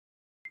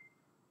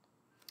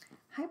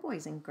Hi,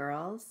 boys and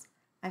girls.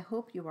 I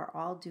hope you are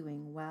all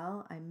doing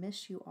well. I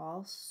miss you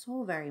all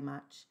so very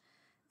much.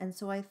 And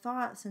so I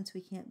thought, since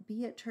we can't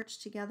be at church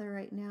together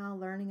right now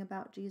learning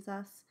about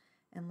Jesus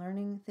and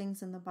learning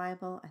things in the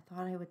Bible, I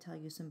thought I would tell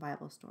you some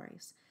Bible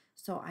stories.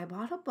 So I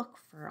bought a book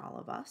for all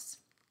of us.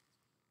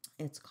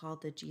 It's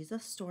called the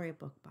Jesus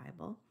Storybook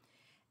Bible.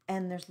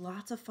 And there's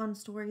lots of fun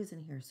stories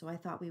in here. So I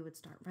thought we would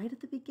start right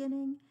at the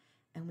beginning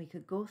and we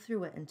could go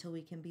through it until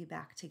we can be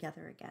back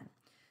together again.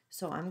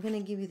 So I'm going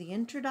to give you the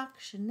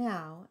introduction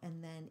now,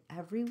 and then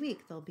every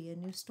week there'll be a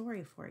new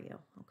story for you.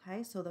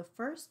 Okay, so the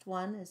first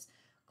one is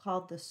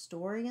called The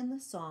Story and the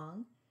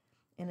Song,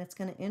 and it's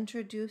going to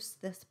introduce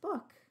this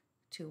book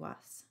to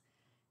us.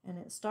 And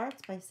it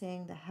starts by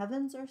saying, "The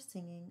heavens are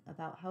singing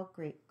about how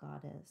great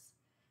God is,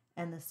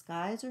 and the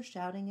skies are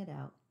shouting it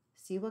out.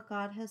 See what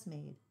God has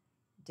made.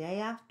 Day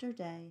after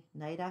day,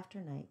 night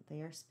after night, they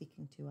are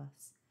speaking to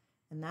us."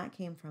 And that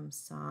came from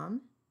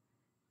Psalm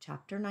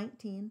chapter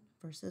 19,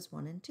 verses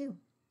 1 and 2.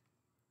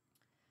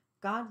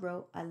 God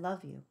wrote, "I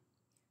love you."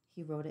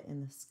 He wrote it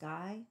in the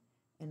sky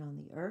and on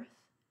the earth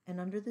and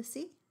under the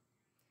sea.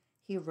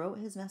 He wrote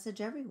his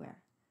message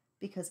everywhere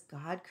because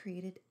God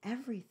created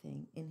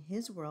everything in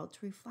his world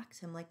to reflect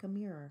him like a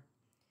mirror,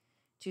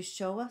 to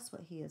show us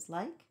what he is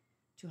like,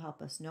 to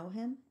help us know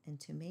him, and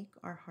to make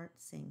our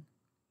hearts sing.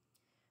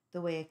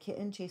 The way a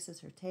kitten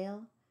chases her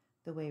tail,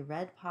 the way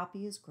red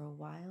poppies grow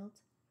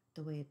wild,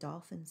 the way a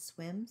dolphin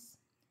swims.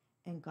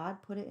 And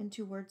God put it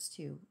into words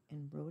too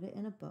and wrote it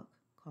in a book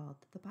called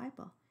the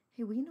Bible.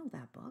 Hey, we know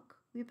that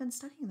book. We've been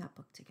studying that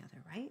book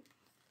together, right?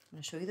 I'm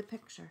going to show you the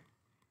picture.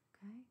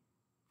 Okay.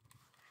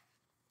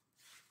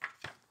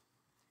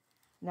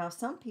 Now,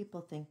 some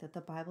people think that the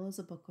Bible is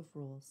a book of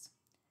rules,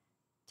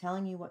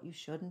 telling you what you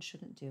should and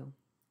shouldn't do.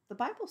 The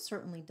Bible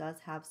certainly does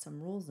have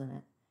some rules in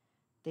it.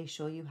 They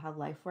show you how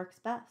life works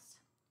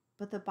best.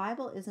 But the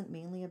Bible isn't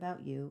mainly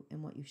about you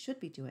and what you should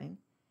be doing.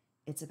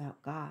 It's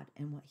about God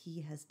and what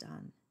he has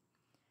done.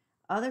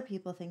 Other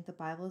people think the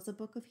Bible is a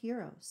book of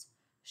heroes,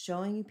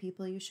 showing you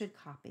people you should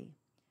copy.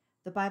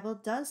 The Bible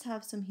does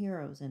have some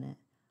heroes in it,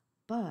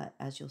 but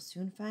as you'll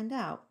soon find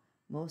out,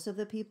 most of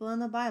the people in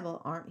the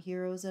Bible aren't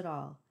heroes at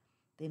all.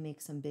 They make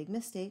some big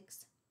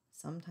mistakes,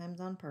 sometimes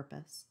on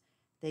purpose.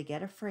 They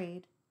get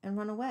afraid and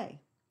run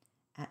away.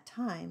 At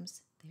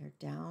times, they are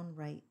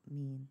downright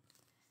mean.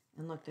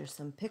 And look, there's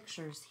some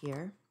pictures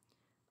here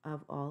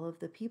of all of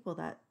the people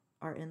that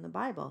are in the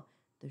Bible.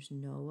 There's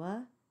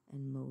Noah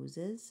and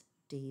Moses,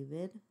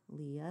 David,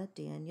 Leah,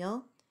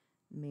 Daniel,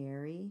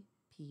 Mary,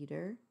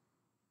 Peter,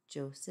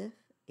 Joseph,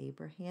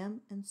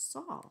 Abraham, and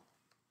Saul.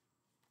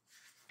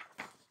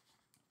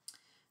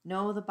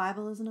 No, the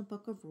Bible isn't a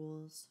book of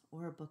rules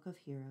or a book of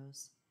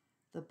heroes.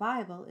 The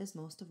Bible is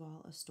most of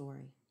all a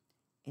story,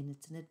 and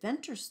it's an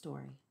adventure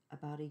story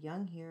about a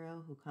young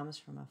hero who comes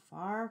from a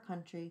far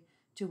country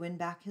to win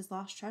back his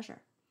lost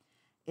treasure.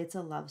 It's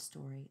a love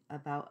story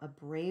about a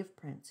brave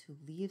prince who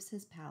leaves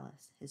his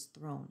palace, his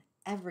throne,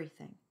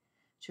 everything,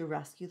 to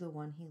rescue the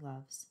one he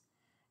loves.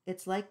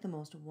 It's like the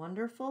most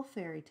wonderful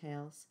fairy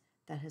tales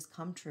that has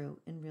come true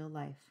in real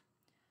life.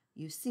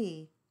 You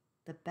see,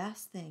 the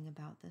best thing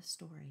about this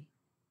story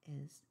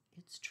is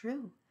it's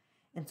true.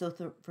 And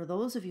so for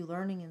those of you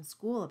learning in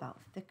school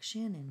about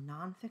fiction and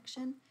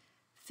nonfiction,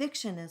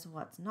 fiction is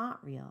what's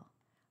not real,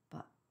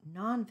 but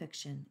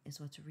nonfiction is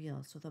what's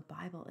real. So the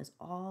Bible is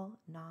all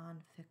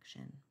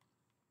nonfiction.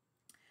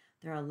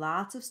 There are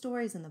lots of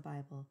stories in the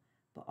Bible,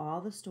 but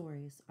all the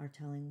stories are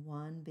telling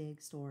one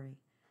big story,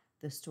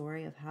 the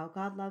story of how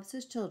God loves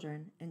his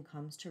children and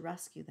comes to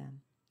rescue them.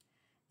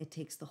 It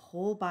takes the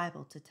whole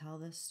Bible to tell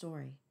this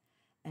story,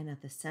 and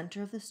at the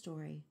center of the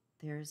story,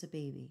 there is a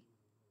baby.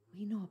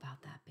 We know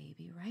about that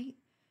baby, right?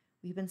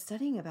 We've been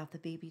studying about the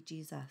baby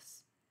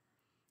Jesus.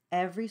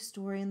 Every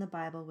story in the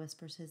Bible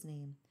whispers his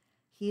name.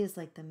 He is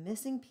like the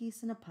missing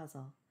piece in a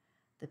puzzle,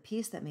 the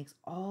piece that makes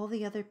all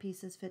the other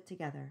pieces fit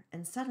together,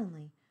 and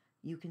suddenly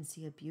you can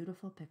see a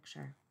beautiful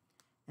picture.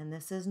 And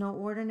this is no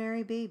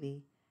ordinary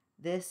baby.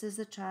 This is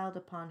the child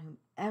upon whom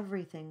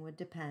everything would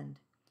depend.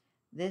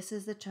 This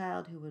is the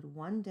child who would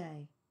one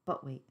day,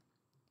 but wait.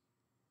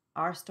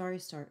 Our story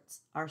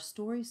starts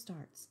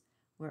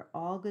where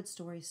all good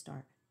stories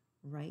start,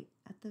 right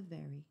at the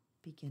very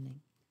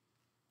beginning.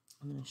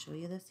 I'm going to show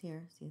you this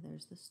here. See,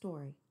 there's the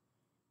story.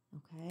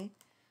 Okay?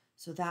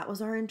 So that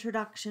was our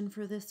introduction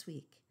for this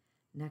week.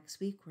 Next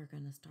week, we're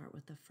going to start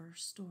with the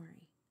first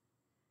story.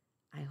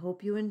 I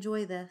hope you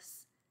enjoy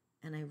this,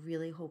 and I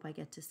really hope I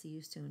get to see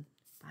you soon.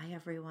 Bye,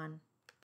 everyone.